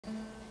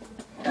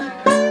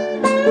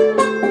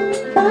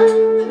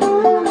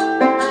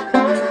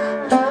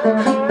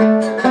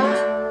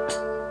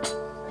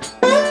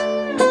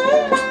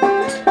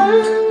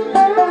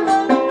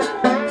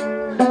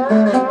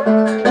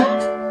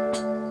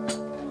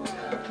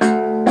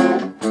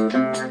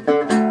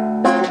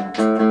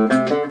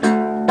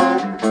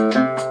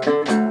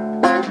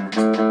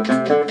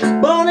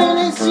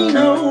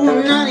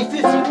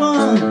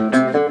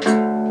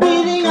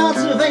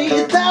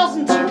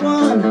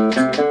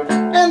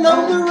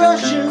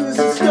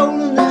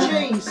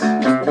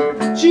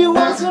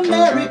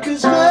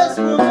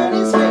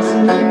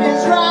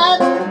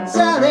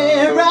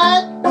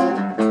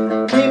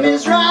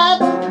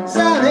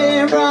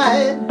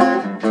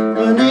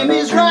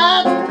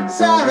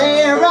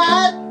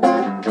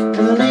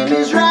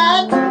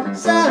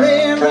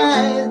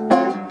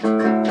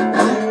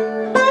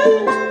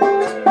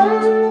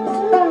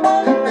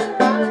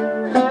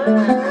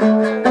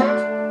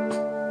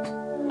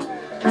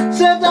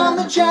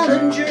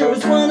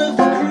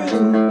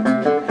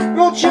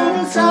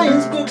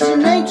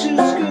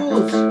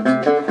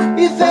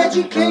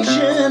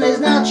education is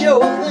not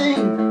your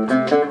thing.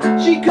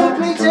 She could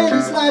play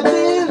tennis like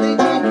Billie Jean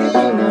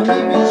King. Her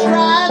name is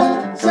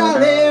Ride,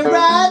 Sally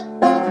Ride.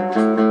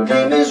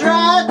 Name is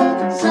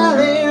Ride,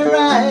 Sally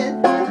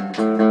Ride.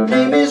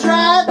 Name is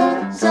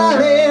Ride,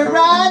 Sally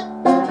Ride.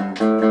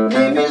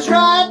 Name is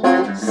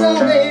Ride,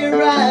 Sally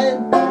Ride.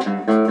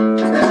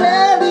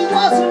 Sally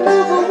was a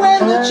mover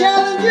when the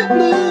Challenger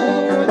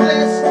blew. With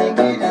less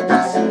ticket at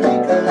the City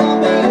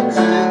Columbia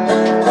too.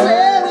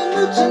 Sally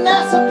moved to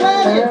NASA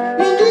planet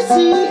in DC.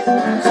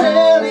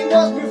 Sally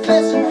was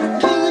professor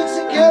of physics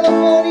at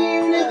California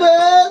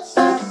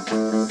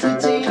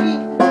University.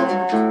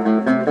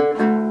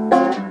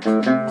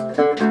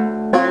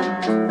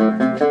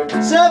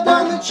 Served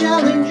on the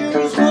Challenger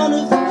as one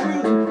of the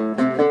crew.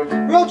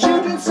 Wrote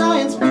children's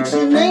science books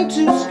and named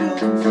 2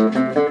 schools.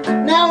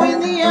 Now in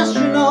the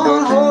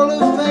Astronaut Hall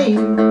of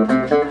Fame.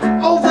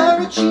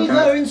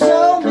 Overachiever in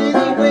so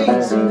many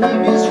ways. Her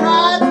name is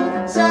Ride,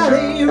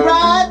 Sally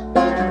Ride.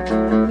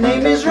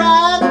 Name is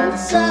Ride,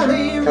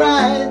 Sally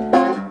Ride.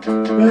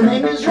 Her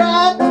name is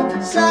Ride,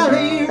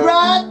 Sally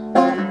Ride.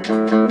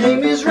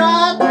 Name is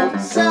Ride,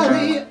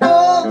 Sally.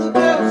 All the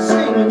girls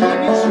sing. Her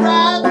name is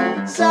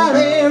Ride,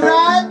 Sally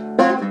Ride.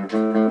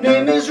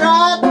 Name is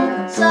Ride,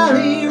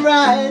 Sally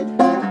Ride.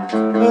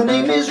 Her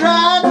name is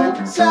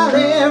Ride,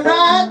 Sally Ride.